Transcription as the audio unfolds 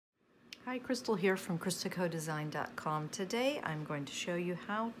Hi, Crystal here from CrystalCodesign.com. Today I'm going to show you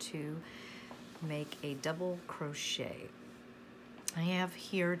how to make a double crochet. I have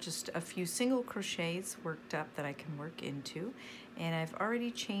here just a few single crochets worked up that I can work into, and I've already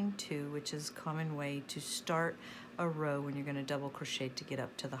chained 2, which is a common way to start a row when you're going to double crochet to get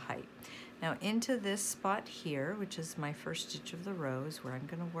up to the height. Now into this spot here, which is my first stitch of the row, is where I'm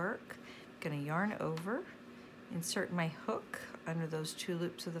going to work. I'm going to yarn over, insert my hook under those 2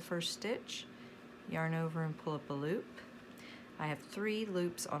 loops of the first stitch, yarn over and pull up a loop. I have 3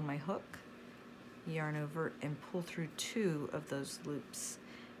 loops on my hook, yarn over and pull through 2 of those loops.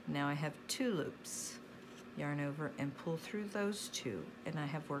 Now I have 2 loops, yarn over and pull through those 2, and I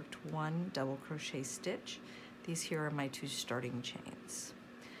have worked 1 double crochet stitch. These here are my 2 starting chains.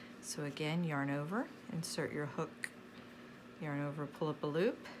 So again, yarn over, insert your hook, yarn over, pull up a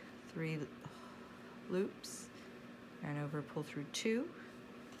loop, 3 loops, yarn over, pull through 2,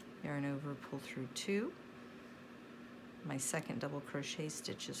 yarn over, pull through 2. My second double crochet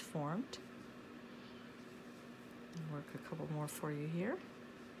stitch is formed. I'll work a couple more for you here.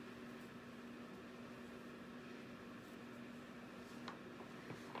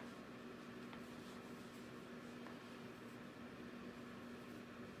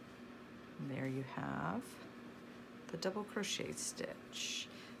 And there you have the double crochet stitch.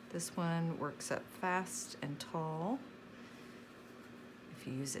 This one works up fast and tall. If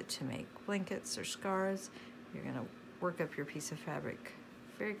you use it to make blankets or scarves, you're going to work up your piece of fabric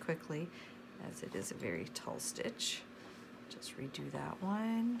very quickly, as it is a very tall stitch. Just redo that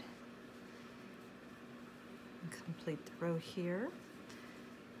one and complete the row here.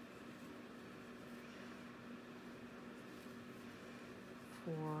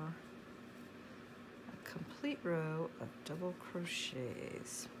 For a complete row of double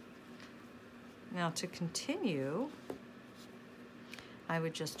crochets. Now to continue, I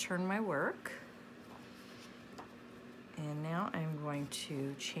would just turn my work, and now I'm going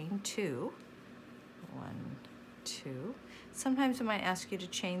to chain 2. 1, 2. Sometimes it might ask you to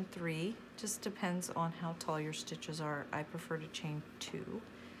chain 3, just depends on how tall your stitches are. I prefer to chain 2.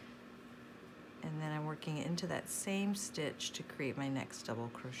 And then I'm working into that same stitch to create my next double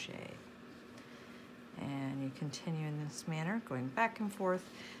crochet. And you continue in this manner, going back and forth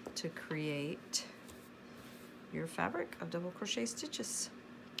to create your fabric of double crochet stitches.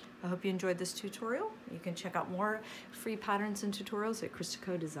 I hope you enjoyed this tutorial. You can check out more free patterns and tutorials at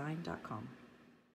CrystalCodesign.com.